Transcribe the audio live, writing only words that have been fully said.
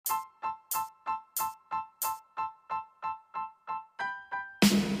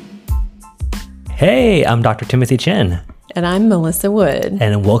Hey, I'm Dr. Timothy Chen. And I'm Melissa Wood.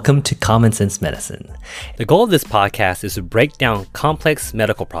 And welcome to Common Sense Medicine. The goal of this podcast is to break down complex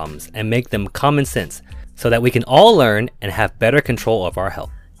medical problems and make them common sense so that we can all learn and have better control of our health.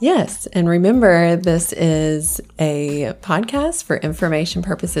 Yes, and remember, this is a podcast for information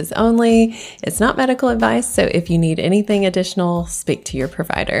purposes only. It's not medical advice, so if you need anything additional, speak to your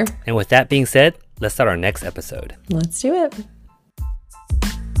provider. And with that being said, let's start our next episode. Let's do it.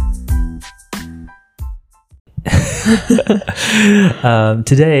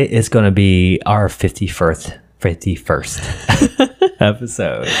 Today is going to be our 51st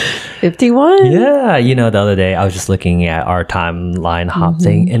episode. 51? Yeah, the other day I was just looking at our timeline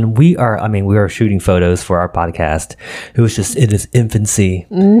hopping, and we were shooting photos for our podcast. It was just in its infancy,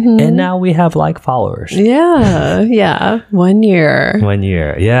 and now we have followers. Yeah. 1 year. 1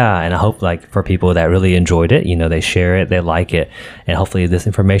 year, yeah. And I hope for people that really enjoyed it, they share it, they like it, and hopefully this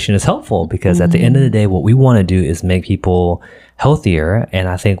information is helpful because at the end of the day, what we want to do is make people healthier. And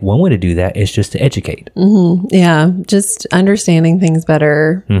I think one way to do that is just to educate. Yeah. Just understanding things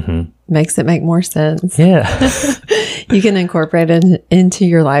better makes it make more sense. Yeah. You can incorporate it into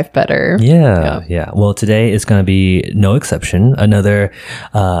your life better. Yeah. Well, today is going to be no exception. Another,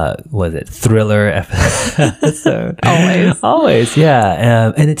 thriller episode. Always.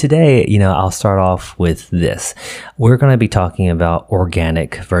 Yeah. And today, I'll start off with this. We're going to be talking about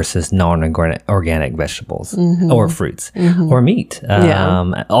organic versus non-organic vegetables or fruits or meat.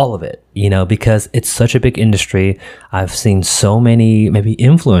 All of it. Because it's such a big industry. I've seen so many maybe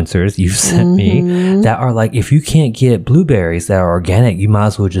influencers you've sent me that are if you can't get blueberries that are organic, you might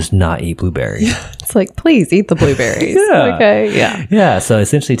as well just not eat blueberries. It's please eght the blueberries. Okay. Yeah. Yeah. So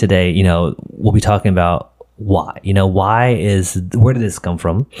essentially today, we'll be talking about why. Where did this come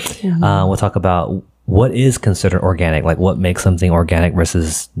from? We'll talk about what is considered organic, what makes something organic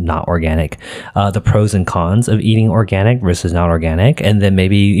versus not organic, the pros and cons of eating organic versus not organic, and then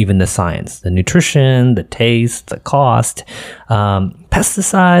maybe even the science, the nutrition, the taste, the cost,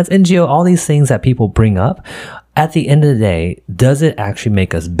 pesticides, NGO, all these things that people bring up. At the end of the day, does it actually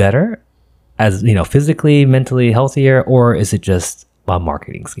make us better as, physically, mentally healthier, or is it just a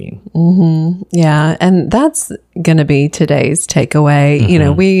marketing scheme? Yeah. And that's going to be today's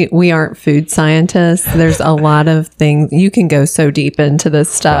takeaway. We aren't food scientists. There's a lot of things you can go so deep into this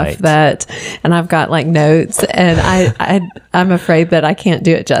stuff and I've got notes, and I'm afraid that I can't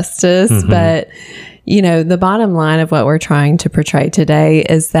do it justice, but the bottom line of what we're trying to portray today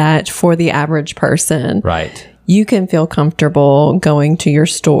is that for the average person, you can feel comfortable going to your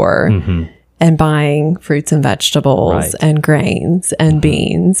store and buying fruits and vegetables and grains and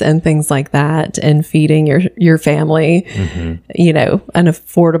beans and things like that, and feeding your family, an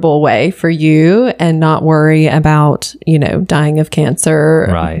affordable way for you, and not worry about, dying of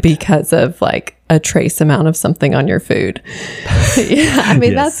cancer because of a trace amount of something on your food.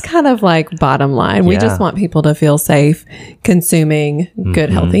 That's kind of bottom line. We just want people to feel safe consuming good,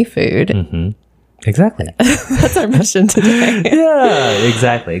 healthy food. Exactly. That's our mission today. Yeah,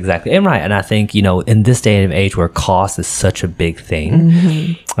 exactly. And and I think, in this day and age where cost is such a big thing,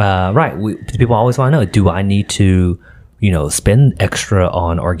 people always want to know, do I need to, spend extra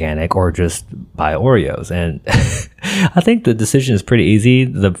on organic or just buy Oreos? And I think the decision is pretty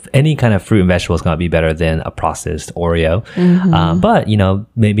easy. Any kind of fruit and vegetable is going to be better than a processed Oreo. But,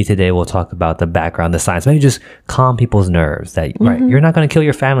 maybe today we'll talk about the background, the science, maybe just calm people's nerves that, you're not going to kill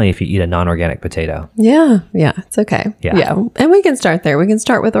your family if you eat a non-organic potato. Yeah, it's okay. Yeah. And we can start there. We can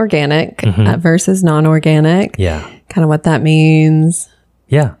start with organic versus non-organic. Yeah. Kind of what that means.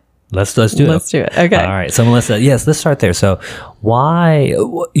 Yeah. Let's do it. Let's do it. Okay. All right. So Melissa, yes, let's start there. So why,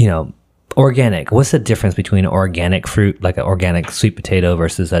 organic, what's the difference between organic fruit, like an organic sweet potato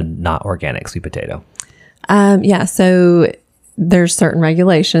versus a not organic sweet potato? So there's certain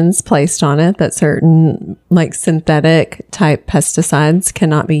regulations placed on it that certain synthetic type pesticides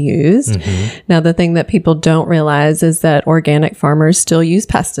cannot be used. Now, the thing that people don't realize is that organic farmers still use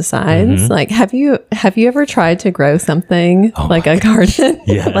pesticides. Have you ever tried to grow something a garden?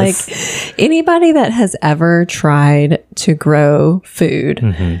 Yes. Anybody that has ever tried to grow food,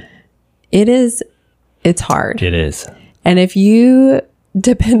 it's hard. It is. And if you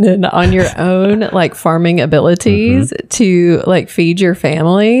depended on your own farming abilities to feed your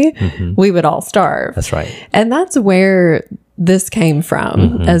family, we would all starve. That's right. And that's where this came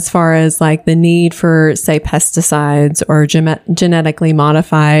from, as far as the need for, say, pesticides or genetically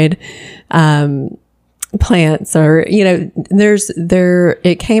modified plants, or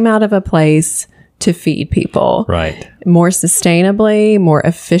it came out of a place to feed people right, more sustainably, more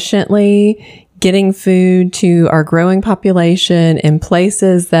efficiently, getting food to our growing population in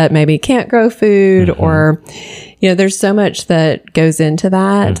places that maybe can't grow food, or, there's so much that goes into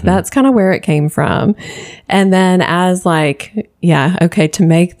that. That's kind of where it came from. And then as to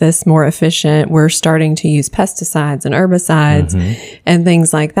make this more efficient, we're starting to use pesticides and herbicides and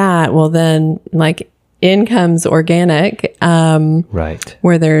things like that. Well, then in comes organic, right,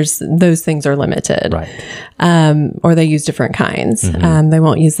 where those things are limited, right, or they use different kinds. They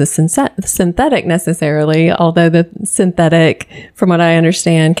won't use the synthetic necessarily, although the synthetic, from what I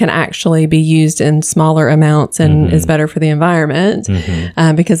understand, can actually be used in smaller amounts and is better for the environment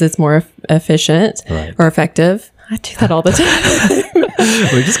because it's more efficient or effective. I do that all the time.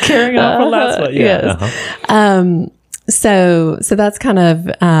 We're just carrying on from last one. Yes. So that's kind of,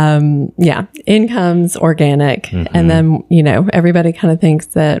 in comes organic. And then, everybody kind of thinks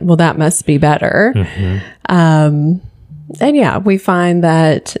that, well, that must be better. And we find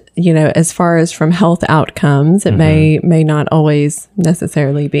that, as far as from health outcomes, it may not always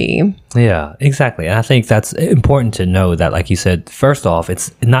necessarily be. Yeah, exactly. And I think that's important to know that, like you said, first off, it's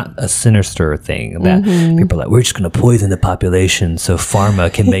not a sinister thing that people are like, we're just going to poison the population so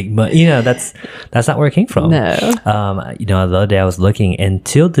pharma can make money. That's not where it came from. No. The other day I was looking, and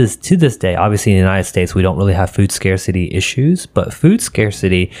to this day, obviously in the United States, we don't really have food scarcity issues, but food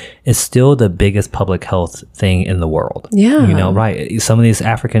scarcity is still the biggest public health thing in the world. Yeah. Right. Some of these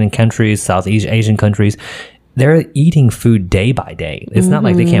African countries, Southeast Asian countries, they're eating food day by day. It's not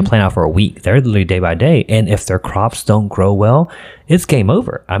like they can't plan out for a week. They're literally day by day. And if their crops don't grow well, it's game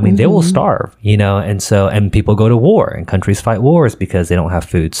over. I mean, they will starve, and people go to war and countries fight wars because they don't have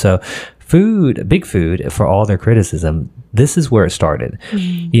food. So big food, for all their criticism, this is where it started.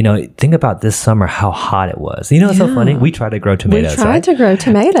 Think about this summer, how hot it was. It's so funny. We tried to grow tomatoes. We tried to grow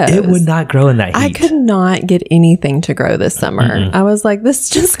tomatoes. It would not grow in that heat. I could not get anything to grow this summer. I was like, this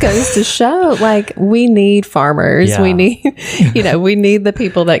just goes to show, we need farmers. Yeah. We need, we need the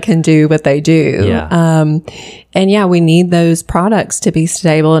people that can do what they do. Yeah. And we need those products to be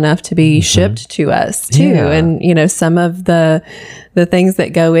stable enough to be shipped to us too. Yeah. And, some of the things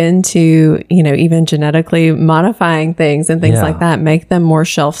that go into, even genetically modifying things and things like that, make them more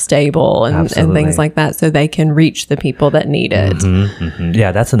shelf stable and things like that, so they can reach the people that need it.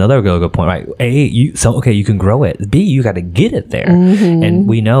 Yeah, that's another good point, right? A, you can grow it. B, you got to get it there. And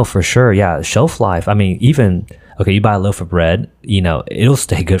we know for sure, shelf life. I mean, even, you buy a loaf of bread, it'll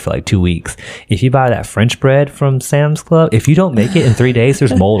stay good for 2 weeks. If you buy that French bread from Sam's Club, if you don't make it in 3 days,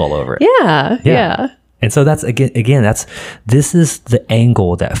 there's mold all over it. Yeah. And so that's this is the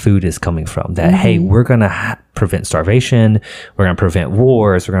angle that food is coming from, that, hey, we're going to prevent starvation. We're going to prevent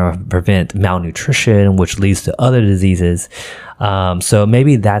wars. We're going to prevent malnutrition, which leads to other diseases. So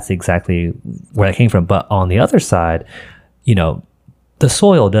maybe that's exactly where that came from. But on the other side, the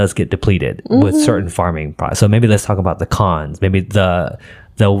soil does get depleted with certain farming products. So maybe let's talk about the cons. Maybe the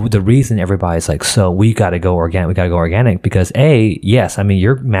reason everybody's like, so we got to go organic, because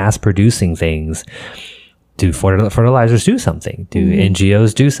you're mass producing things. Do fertilizers do something? Do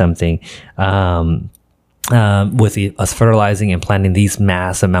NGOs do something? With us fertilizing and planting these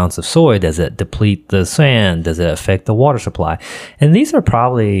mass amounts of soy, does it deplete the sand? Does it affect the water supply? And these are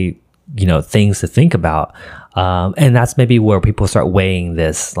probably, things to think about. And that's maybe where people start weighing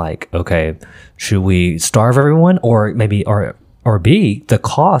this, okay, should we starve everyone, or maybe, or B, the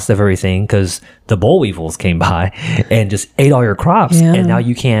cost of everything, because the boll weevils came by and just ate all your crops, and now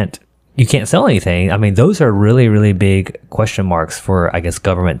you can't sell anything. I mean, those are really, really big question marks for, I guess,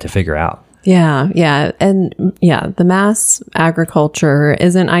 government to figure out. Yeah. And the mass agriculture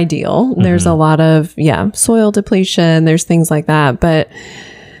isn't ideal. There's a lot of, soil depletion. There's things like that. But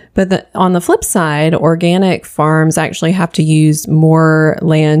on the flip side, organic farms actually have to use more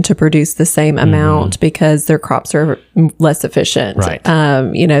land to produce the same amount because their crops are less efficient. Right.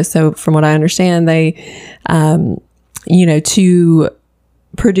 So from what I understand, they, to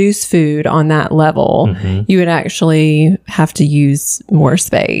produce food on that level, you would actually have to use more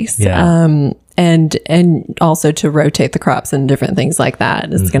space. Yeah. And also to rotate the crops and different things like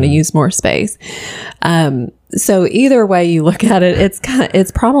that. It's going to use more space. So either way you look at it,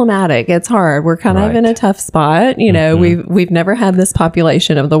 it's problematic. It's hard. We're kind of in a tough spot. We've never had this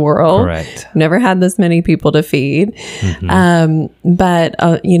population of the world. Correct. Never had this many people to feed. But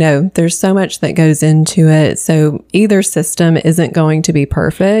there's so much that goes into it. So either system isn't going to be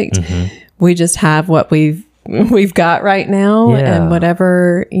perfect. We just have what we've got right now, and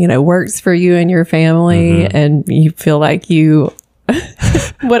whatever, works for you and your family, and you feel like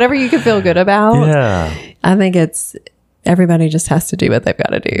whatever you can feel good about. Yeah. I think it's everybody just has to do what they've got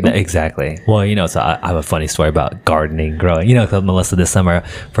to do. Exactly. Well, so I have a funny story about gardening, growing. Because Melissa, this summer,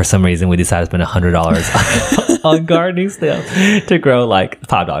 for some reason, we decided to spend $100 on gardening still to grow like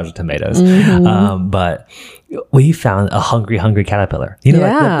 $5 of tomatoes. But we found a hungry caterpillar.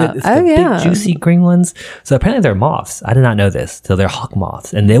 Like the big juicy green ones. So apparently they're moths. I did not know this. So they're hawk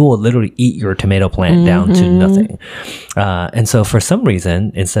moths, and they will literally eat your tomato plant down to nothing. And so for some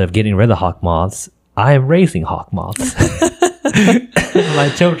reason, instead of getting rid of the hawk moths, I am raising hawk moths.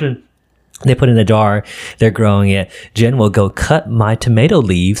 My children, they put in a jar, they're growing it. Jen will go cut my tomato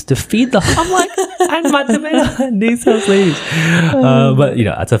leaves to feed the I'm like, and my tomato needs those leaves. But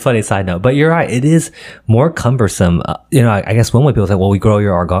that's a funny side note. But you're right, it is more cumbersome. I guess one way people say, well, we grow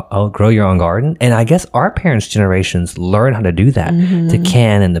your own garden. And I guess our parents' generations learned how to do that, to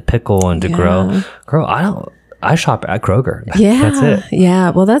can and to pickle and to grow. I shop at Kroger. Yeah. That's it.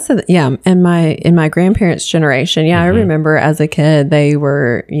 Yeah. Well, in my grandparents' generation. Yeah. I remember as a kid, they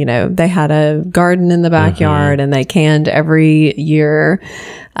were, they had a garden in the backyard and they canned every year.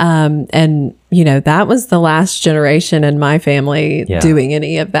 And that was the last generation in my family doing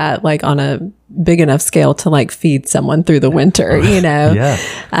any of that, like on a big enough scale to like feed someone through the winter,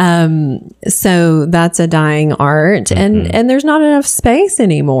 so that's a dying art, and there's not enough space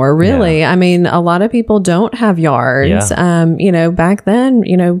anymore, really. Yeah. I mean, a lot of people don't have yards. Back then,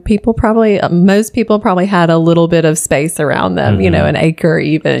 most people probably had a little bit of space around them, an acre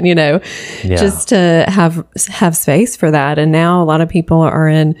even, just to have space for that. And now a lot of people are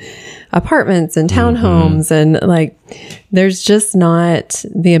in apartments and townhomes, and like there's just not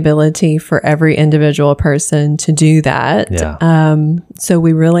the ability for every individual person to do that. So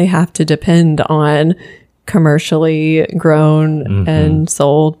we really have to depend on commercially grown and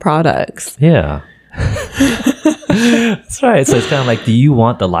sold products. That's right. So it's kind of like, do you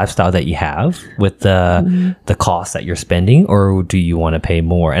want the lifestyle that you have with the cost that you're spending, or do you want to pay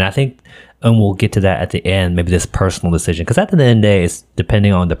more? And I think, and we'll get to that at the end, maybe this personal decision, because at the end of the day, it's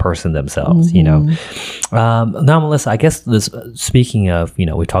depending on the person themselves, Now, Melissa, I guess speaking of,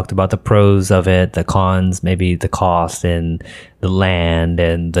 we talked about the pros of it, the cons, maybe the cost and the land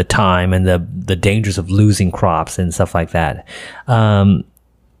and the time and the dangers of losing crops and stuff like that. The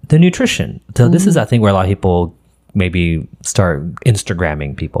nutrition. So this is, I think, where a lot of people maybe start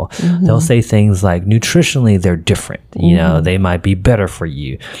Instagramming people. They'll say things like, nutritionally, they're different. They might be better for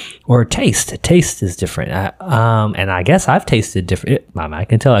you. Or taste is different. And I guess I've tasted different. I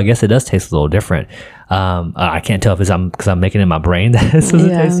can tell, I guess it does taste a little different. I can't tell if it's because I'm making it in my brain that this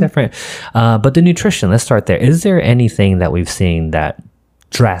tastes different. But the nutrition, let's start there. Is there anything that we've seen that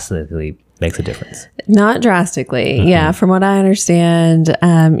drastically makes a difference? Not drastically. Yeah. From what I understand,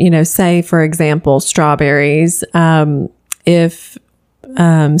 say, for example, strawberries, if,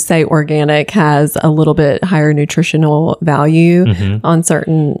 say organic has a little bit higher nutritional value on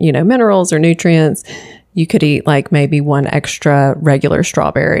certain, minerals or nutrients, you could eat like maybe one extra regular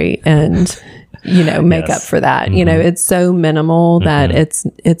strawberry and, make up for that. It's so minimal that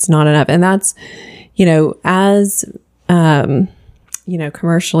it's not enough. And that's, as,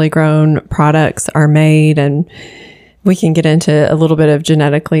 commercially grown products are made, and we can get into a little bit of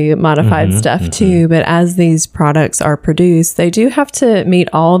genetically modified stuff too. But as these products are produced, they do have to meet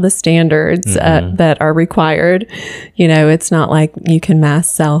all the standards that are required. It's not like you can mass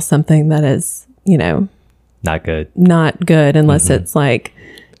sell something that is, not good unless it's like,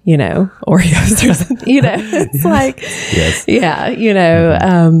 Oreos or something, it's like,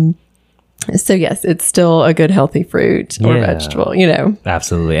 so yes, it's still a good healthy fruit or vegetable,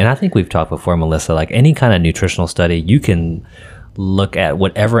 Absolutely. And I think we've talked before, Melissa, like any kind of nutritional study, you can look at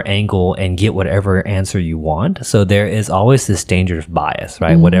whatever angle and get whatever answer you want. So there is always this danger of bias,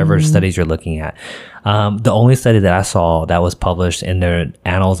 right? Whatever studies you're looking at. The only study that I saw that was published in the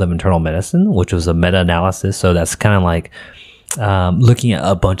Annals of Internal Medicine, which was a meta-analysis. So that's kind of like looking at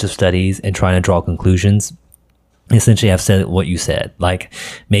a bunch of studies and trying to draw conclusions. Essentially, I've said what you said. Like,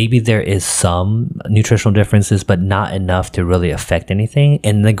 maybe there is some nutritional differences, but not enough to really affect anything.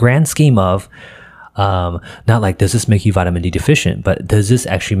 In the grand scheme of, not like, does this make you vitamin D deficient, but does this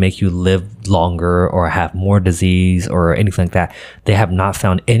actually make you live longer or have more disease or anything like that? They have not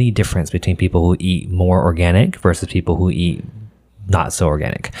found any difference between people who eat more organic versus people who eat not so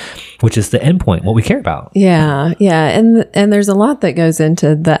organic, which is the endpoint, what we care about. Yeah. And there's a lot that goes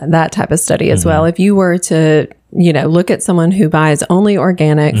into that type of study as well. If you were to, look at someone who buys only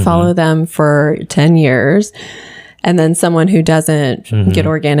organic, follow them for 10 years, and then someone who doesn't get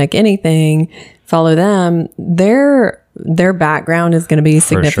organic anything, follow them, their their background is going to be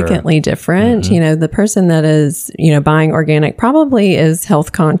significantly different. You know, the person that is, you know, buying organic probably is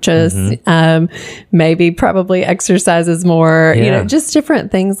health conscious, maybe probably exercises more, you know, just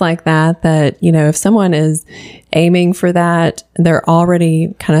different things like that, that, you know, if someone is aiming for that, they're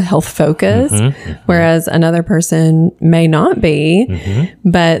already kind of health focused, whereas another person may not be,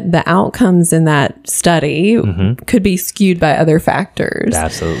 but the outcomes in that study could be skewed by other factors.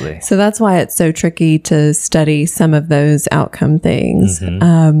 Absolutely. So that's why it's so tricky to study some of those outcome things.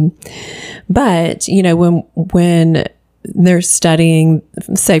 But, you know, when they're studying,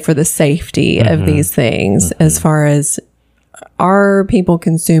 say, for the safety of these things, as far as are people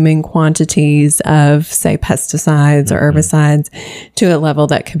consuming quantities of, say, pesticides or herbicides to a level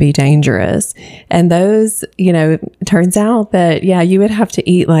that could be dangerous? And those, you know, it turns out that, yeah, you would have to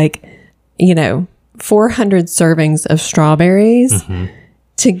eat like, you know, 400 servings of strawberries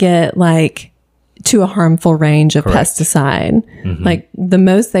to get like to a harmful range of pesticide. Like the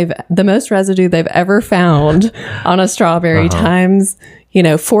most residue they've ever found on a strawberry times, you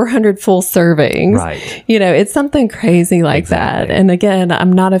know, 400 full servings. Right. You know, it's something crazy like that. And again,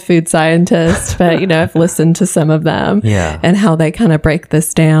 I'm not a food scientist, but, you know, I've listened to some of them and how they kind of break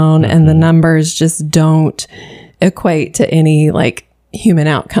this down, and the numbers just don't equate to any like human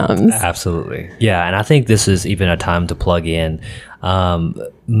outcomes. Absolutely. Yeah. And I think this is even a time to plug in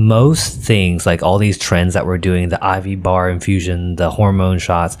most things, like all these trends that we're doing, the IV bar infusion, the hormone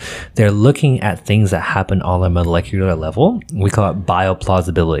shots, they're looking at things that happen on a molecular level. We call it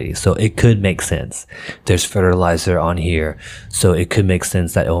bioplausibility. So it could make sense. There's fertilizer on here, so it could make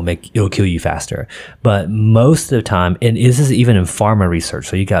sense that it'll kill you faster. But most of the time, and this is even in pharma research,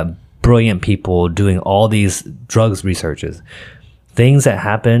 so you got brilliant people doing all these drugs researches. Things that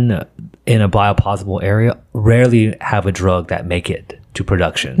happen in a bioplausible area rarely have a drug that make it to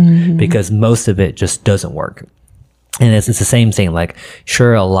production because most of it just doesn't work. And it's the same thing. Like,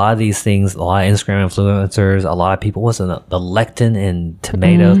 sure, a lot of these things, a lot of Instagram influencers, a lot of people, what's the lectin in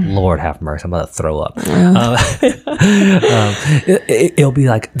tomatoes? Lord have mercy, I'm about to throw up. It'll be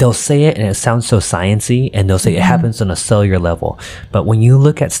like, they'll say it and it sounds so sciencey, and they'll say it happens on a cellular level. But when you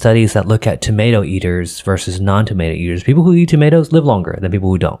look at studies that look at tomato eaters versus non-tomato eaters, people who eat tomatoes live longer than people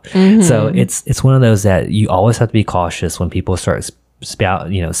who don't. So it's one of those that you always have to be cautious when people start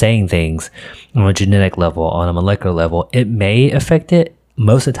saying things on a genetic level, on a molecular level. It may affect it.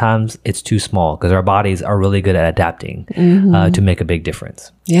 Most of the times it's too small because our bodies are really good at adapting to make a big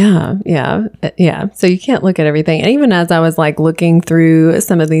difference. Yeah. So you can't look at everything. And even as I was like looking through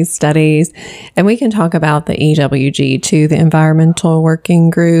some of these studies, and we can talk about the EWG too, the Environmental Working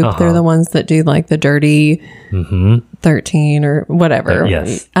Group. They're the ones that do like the dirty 13 or whatever,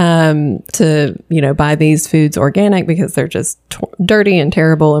 to, you know, buy these foods organic because they're just dirty and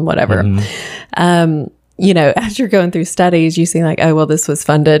terrible and whatever. You know, as you're going through studies, you see like, oh, well, this was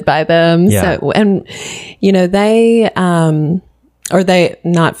funded by them. So, and, you know, they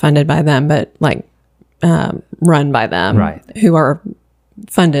not funded by them, but like, run by them, who are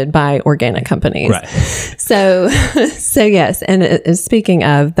funded by organic companies. So yes. And speaking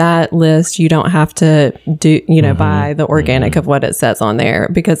of that list, you don't have to do, you know, buy the organic of what it says on there,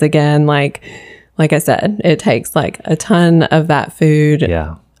 because again, like I said, it takes like a ton of that food,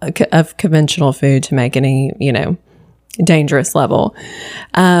 of conventional food to make any, you know, dangerous level.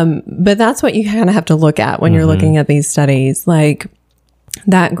 But that's what you kind of have to look at when you're looking at these studies. Like,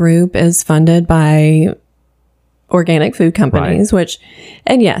 that group is funded by organic food companies,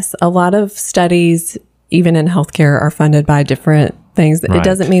 and yes, a lot of studies, even in healthcare, are funded by different things. It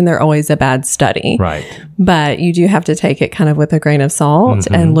doesn't mean they're always a bad study, but you do have to take it kind of with a grain of salt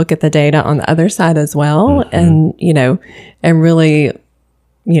and look at the data on the other side as well. And, you know, and really,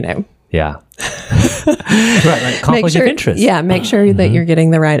 you know, like conflict of interest. Make sure that you're getting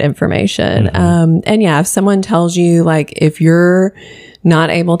the right information. And if someone tells you, like, if you're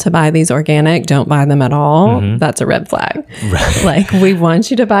not able to buy these organic, don't buy them at all, that's a red flag. Like, we want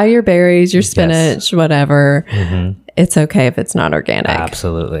you to buy your berries, your spinach, whatever. It's okay if it's not organic.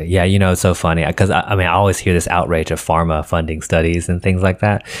 Absolutely. Yeah. You know, it's so funny because I mean, I always hear this outrage of pharma funding studies and things like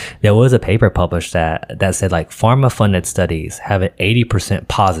that. There was a paper published that said like pharma funded studies have an 80%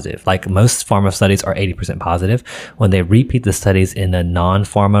 positive. Like, most pharma studies are 80% positive. When they repeat the studies in a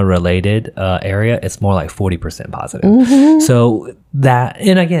non-pharma related area, it's more like 40% positive. So that,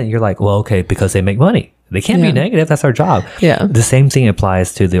 and again, you're like, well, okay, because they make money. They can't be negative. That's our job. The same thing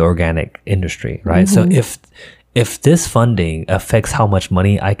applies to the organic industry, right? So if this funding affects how much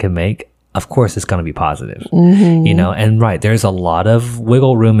money I can make, of course it's going to be positive, you know, and there's a lot of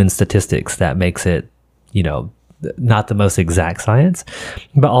wiggle room in statistics that makes it, you know, not the most exact science,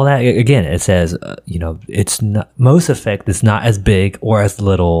 but all that, again, it says, it's not, most effect is not as big or as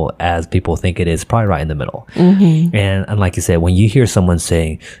little as people think it is, probably right in the middle. And like you said, when you hear someone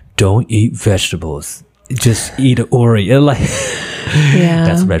saying, don't eat vegetables, just eat an Oreo, like,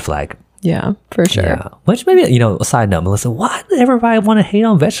 that's a red flag. Yeah, for sure. Yeah. Which maybe, a side note, Melissa, why does everybody want to hate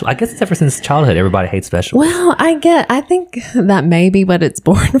on vegetables? I guess it's ever since childhood, everybody hates vegetables. Well, I think that may be what it's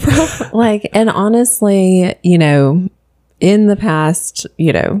born from. Like, and honestly, in the past,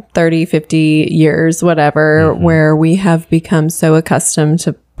 30, 50 years, whatever, where we have become so accustomed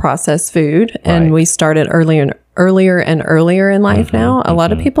to processed food and we started earlier and earlier in life now, a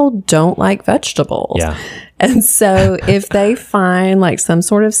lot of people don't like vegetables. Yeah. And so if they find like some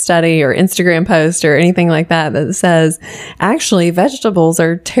sort of study or Instagram post or anything like that that says, actually, vegetables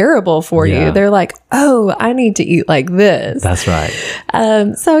are terrible for you, they're like, oh, I need to eat like this. That's right.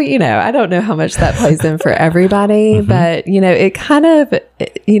 So, I don't know how much that plays in for everybody, but, it kind of,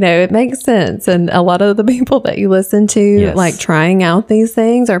 it makes sense. And a lot of the people that you listen to, like trying out these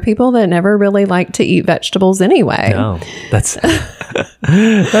things, are people that never really like to eat vegetables anyway. No,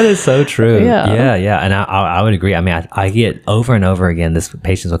 that is so true. Yeah. And I would agree. I mean, I get over and over again, this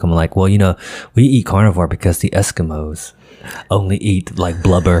patients will come like, well, we eat carnivore because the Eskimos only eat like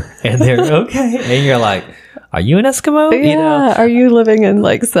blubber, and they're okay. And you're like, are you an Eskimo? Yeah. Are you living in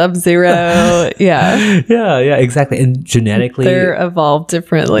like Sub-Zero? Yeah, exactly. And genetically, they're evolved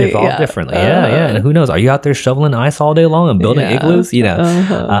differently. Yeah. And who knows? Are you out there shoveling ice all day long and building igloos?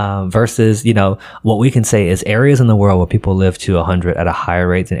 Versus, what we can say is areas in the world where people live to 100 at a higher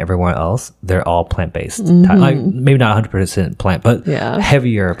rate than everywhere else, they're all plant-based. Like maybe not 100% plant, but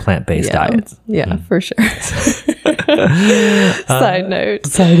heavier plant-based diets. Yeah, for sure. Side note,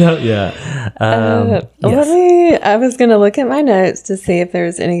 I was going to look at my notes to see if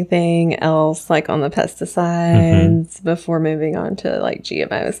there's anything else like on the pesticides before moving on to like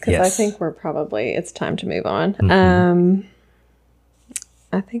GMOs, because I think it's time to move on.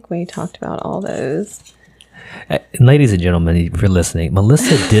 I think we talked about all those. And ladies and gentlemen, if you're listening,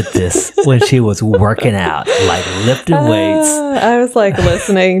 Melissa did this when she was working out, like lifting weights. I was like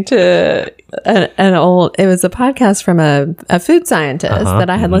listening to it was a podcast from a food scientist that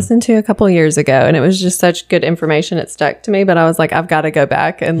I had listened to a couple of years ago. And it was just such good information. It stuck to me, but I was like, I've got to go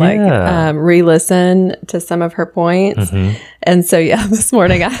back and re-listen to some of her points. And so, this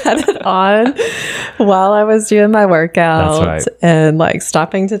morning I had it on while I was doing my workout and like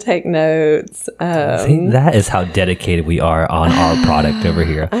stopping to take notes. See, that is how dedicated we are on our product over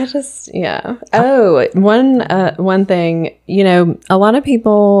here. Oh, one thing, a lot of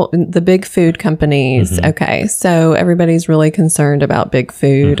people, the big food companies, okay, so everybody's really concerned about big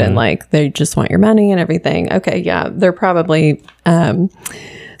food and like they just want your money and everything. Okay, they're probably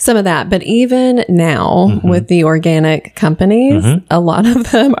some of that. But even now with the organic companies, a lot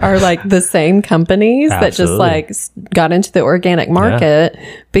of them are like the same companies that just like got into the organic market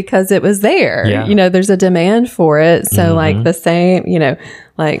because it was there. There's a demand for it. So like the same,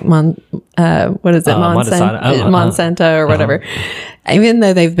 like what is it? Monsanto or whatever. Even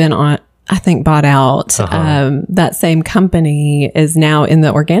though they've been bought out, that same company is now in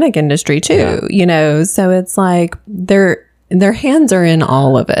the organic industry too, so it's like their hands are in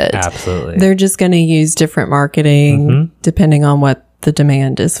all of it. Absolutely. They're just going to use different marketing depending on what the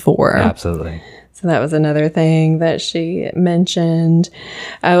demand is for. Absolutely. So that was another thing that she mentioned.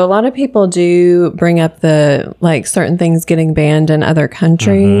 A lot of people do bring up the like certain things getting banned in other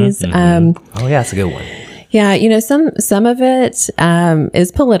countries. Oh yeah, that's a good one. Yeah, some of it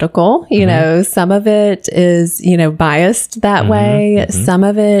is political, some of it is, biased that way. Some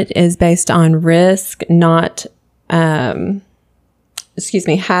of it is based on risk, not hazard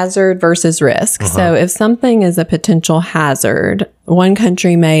versus risk. So if something is a potential hazard, one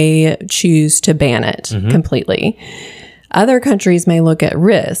country may choose to ban it completely. Other countries may look at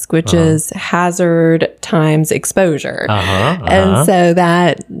risk, which is hazard times exposure. And so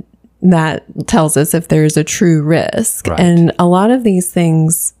that tells us if there's a true risk. And a lot of these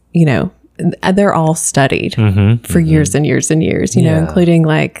things, they're all studied for years and years and years, including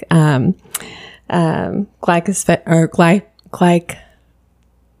like help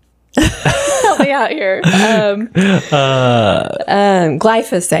me out here.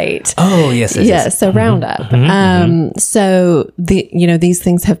 Glyphosate. Oh, yes. So Roundup. So these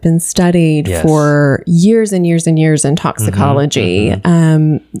things have been studied for years and years and years in toxicology.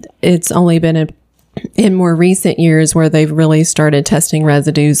 It's only been in more recent years where they've really started testing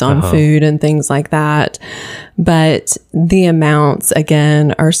residues on food and things like that. But the amounts,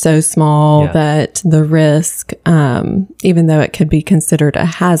 again, are so small that the risk, even though it could be considered a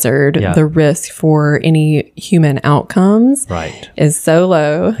hazard, the risk for any human outcomes is so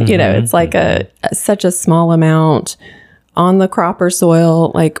low. You know, it's like such a small amount on the crop or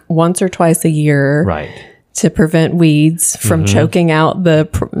soil, like once or twice a year. To prevent weeds from choking out the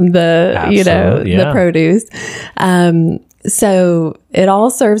produce. So it all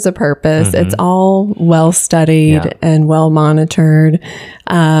serves a purpose. It's all well studied and well monitored.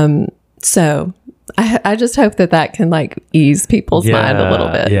 So I just hope that can like ease people's mind a little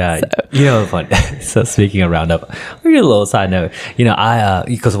bit. So. You know, fun. So speaking of Roundup, we're a little side note. You know, I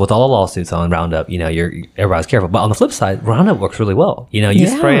because with all the lawsuits on Roundup, you know, everybody's careful. But on the flip side, Roundup works really well. You know, you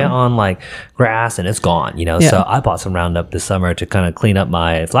spray it on like grass and it's gone. You know, so I bought some Roundup this summer to kind of clean up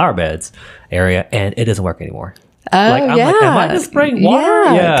my flower beds area, and it doesn't work anymore. Oh, like, I'm like, am I just spraying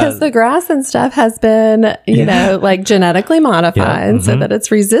water? Yeah, because the grass and stuff has been, you know, like genetically modified so that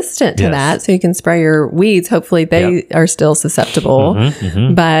it's resistant to that. So you can spray your weeds. Hopefully they are still susceptible.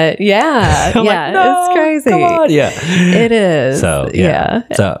 But yeah, like, no, it's crazy. Come on. Yeah, it is. So,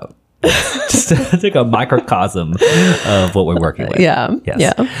 So just take a microcosm of what we're working with.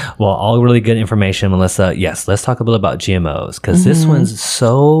 Well, all really good information, Melissa. Yes, let's talk a little about GMOs because this one's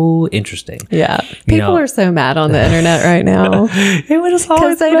so interesting. People are so mad on the internet right now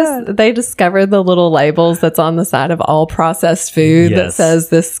because they discovered the little labels that's on the side of all processed food that says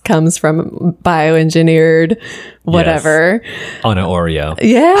this comes from bioengineered whatever on an Oreo.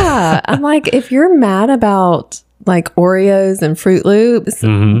 I'm like, if you're mad about like Oreos and Fruit Loops,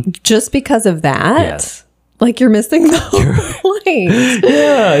 just because of that, like you're missing the whole point.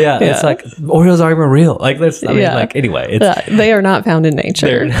 It's like Oreos aren't even real. Like this, I mean, like anyway, they are not found in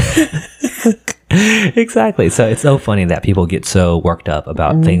nature. Exactly. So it's so funny that people get so worked up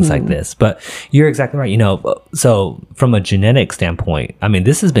about things like this. But you're exactly right. You know, so from a genetic standpoint, I mean,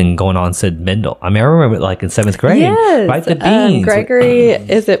 this has been going on since Mendel. I mean, I remember like in 7th grade, right? The beans. Gregory,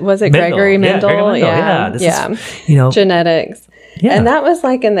 was it Mendel? Gregory Mendel? This is, you know, genetics. And that was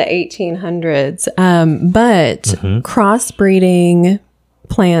like in the 1800s. But crossbreeding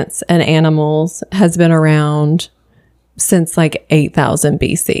plants and animals has been around since like 8,000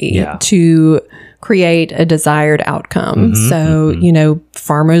 BC to create a desired outcome. So, you know,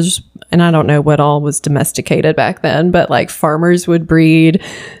 farmers, and I don't know what all was domesticated back then, but like farmers would breed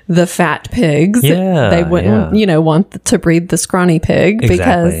the fat pigs. They wouldn't, you know, want to breed the scrawny pig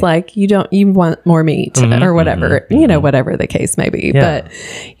because like you want more meat or whatever, you know, whatever the case may be. But,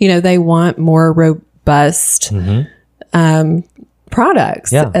 you know, they want more robust,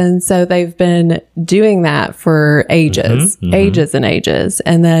 products. And so they've been doing that for ages and ages.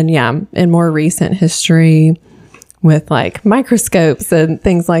 And then, in more recent history with like microscopes and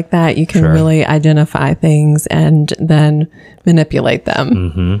things like that, you can really identify things and then manipulate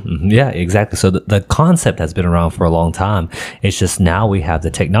them. Yeah, exactly. So the concept has been around for a long time. It's just now we have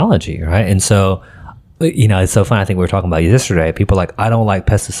the technology, right? And so, you know, it's so funny. I think we were talking about yesterday. People are like, I don't like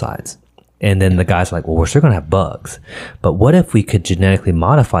pesticides. And then the guys are like, well, we're still going to have bugs. But what if we could genetically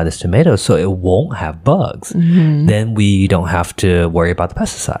modify this tomato so it won't have bugs? Then we don't have to worry about the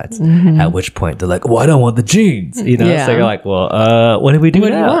pesticides. At which point they're like, well, I don't want the genes. You know, so you're like, well, what do we do now?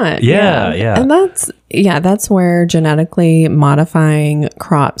 What do you want? Yeah. And that's where genetically modifying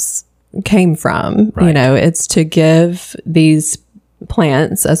crops came from. You know, it's to give these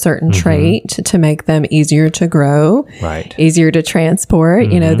plants a certain trait to make them easier to grow, easier to transport.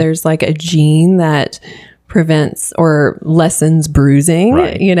 You know, there's like a gene that prevents or lessens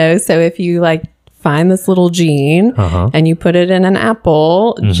bruising, you know, so if you like find this little gene and you put it in an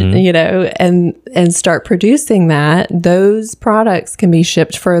apple, you know, and start producing that, those products can be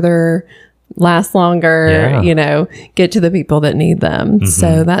shipped further, last longer, you know, get to the people that need them.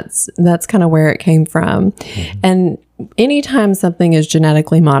 So that's kind of where it came from. And anytime something is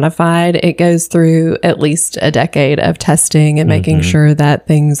genetically modified, it goes through at least a decade of testing and making sure that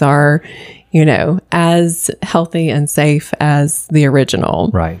things are, you know, as healthy and safe as the original.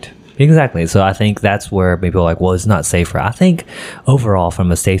 Right. Exactly. So I think that's where people are like, well, it's not safer. I think overall,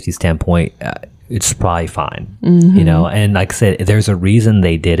 from a safety standpoint, it's probably fine, you know, and like I said, there's a reason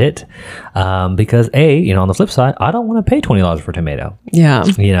they did it, because you know, on the flip side, I don't want to pay $20 for a tomato,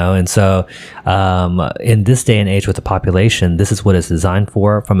 you know, and so, in this day and age with the population, this is what it's designed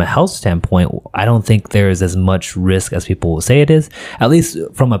for. From a health standpoint, I don't think there's as much risk as people will say it is, at least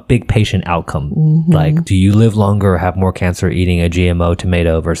from a big patient outcome. Like, do you live longer or have more cancer eating a GMO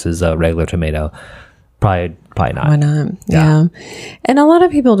tomato versus a regular tomato? Probably not. Why not? Yeah. And a lot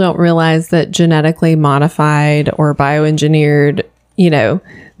of people don't realize that genetically modified or bioengineered,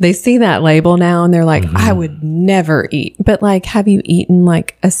 they see that label now and they're like, I would never eat. But like, have you eaten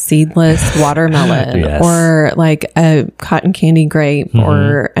like a seedless watermelon Yes. or like a cotton candy grape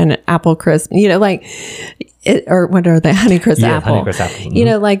or an apple crisp, or what are they? Honeycrisp apple. Honeycrisp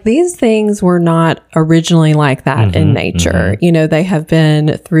apple. Like these things were not originally like that in nature. They have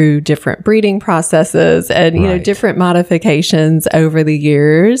been through different breeding processes and, different modifications over the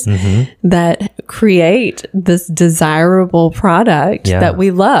years that create this desirable product that we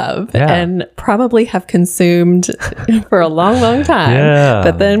love and probably have consumed for a long, long time. Yeah.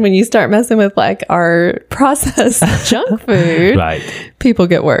 But then when you start messing with like our processed junk food, people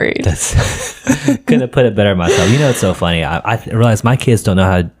get worried. Couldn't have put it better myself. It's so funny. I realize my kids don't know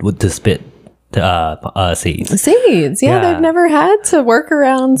how to spit seeds. Seeds, they've never had to work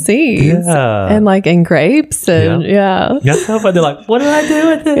around seeds, and like in grapes, and That's so funny. They're like, "What do I do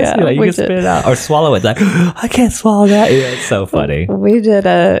with this?" You can spit it out or swallow it. Like, I can't swallow that. Yeah, it's so funny. We did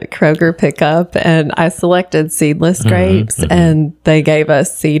a Kroger pickup, and I selected seedless grapes, and they gave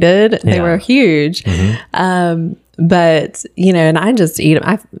us seeded. They were huge. But, and I just eat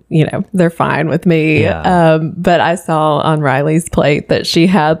them. they're fine with me. But I saw on Riley's plate that she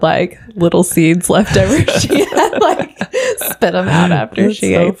had like little seeds left over. She had like spit them out after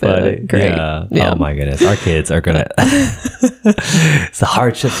she ate the grape. Oh my goodness. Our kids are going to, it's the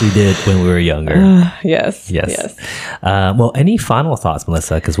hardships we did when we were younger. Yes. Well, any final thoughts,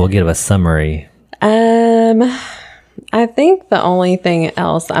 Melissa? Because we'll give a summary. I think the only thing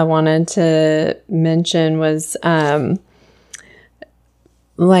else I wanted to mention was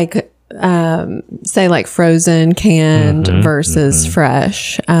say like frozen, canned versus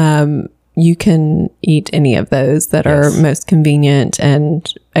fresh. You can eat any of those that are most convenient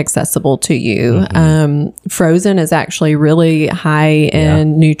and accessible to you. Frozen is actually really high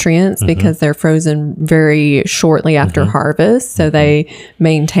in nutrients because they're frozen very shortly after harvest. So they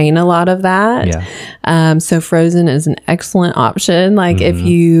maintain a lot of that. So frozen is an excellent option. Like if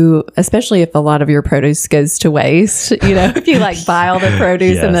you, especially if a lot of your produce goes to waste, if you like buy all the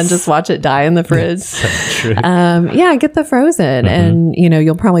produce and then just watch it die in the fridge. So true. Get the frozen and,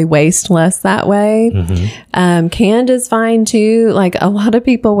 you'll probably waste less that way. Canned is fine too. Like a lot of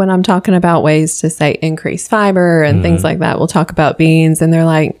people, when I'm talking about ways to say increase fiber and things like that, we'll talk about beans and they're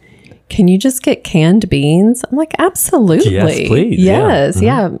like, can you just get canned beans? I'm like, absolutely. Yes, please. Yes.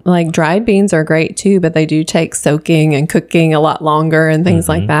 Like dried beans are great too, but they do take soaking and cooking a lot longer and things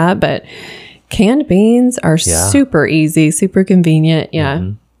like that. But canned beans are super easy, super convenient.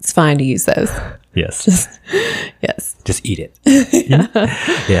 It's fine to use those. Yes. Just eat it.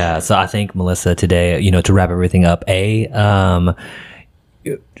 So I think, Melissa, today, to wrap everything up,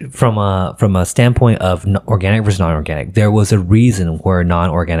 from a standpoint of organic versus non-organic, there was a reason where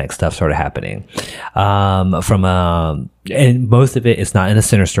non-organic stuff started happening. And most of it is not in a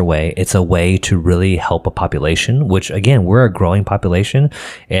sinister way. It's a way to really help a population, which again, we're a growing population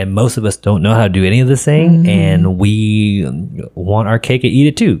and most of us don't know how to do any of this thing. And we want our cake and eat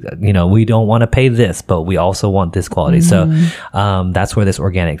it too. We don't want to pay this, but we also want this quality. So, that's where this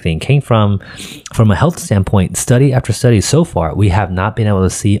organic thing came from. From a health standpoint, study after study so far, we have not been able to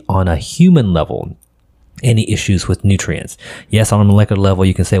see on a human level any issues with nutrients. Yes, on a molecular level,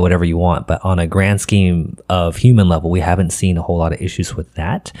 you can say whatever you want, but on a grand scheme of human level, we haven't seen a whole lot of issues with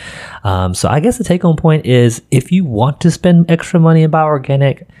that. So I guess the take home point is if you want to spend extra money on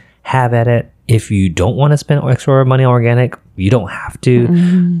bioorganic, have at it. If you don't want to spend extra money on organic, you don't have to.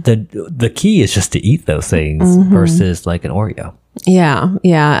 The key is just to eat those things versus like an Oreo. Yeah.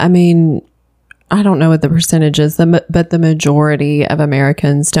 I mean, I don't know what the percentage is, but the majority of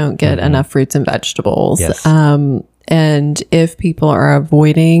Americans don't get enough fruits and vegetables. And if people are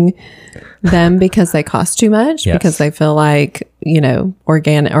avoiding them because they cost too much, because they feel like,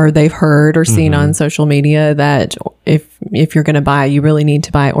 organic, or they've heard or seen on social media that if you're going to buy, you really need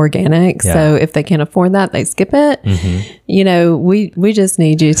to buy organic. So if they can't afford that, they skip it. We just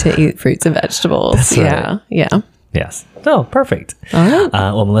need you to eat fruits and vegetables. That's right. Yes. Oh, perfect. All right.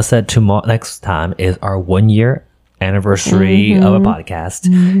 Well, Melissa, next time is our 1 year anniversary of a podcast.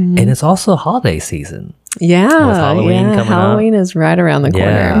 And it's also holiday season. With Halloween coming Halloween is right around the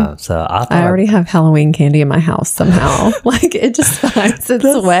corner. So I already have Halloween candy in my house somehow. Like it just finds its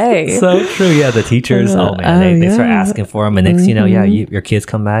way. So true. Yeah, the teachers, they start asking for them, and next you know, your kids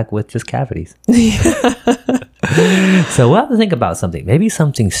come back with just cavities. So we'll have to think about something. Maybe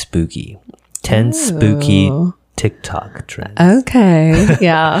something spooky. 10 spooky TikTok trends. Okay.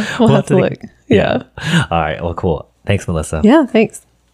 Yeah. We'll have to look. Yeah. All right. Well, cool. Thanks, Melissa. Yeah. Thanks.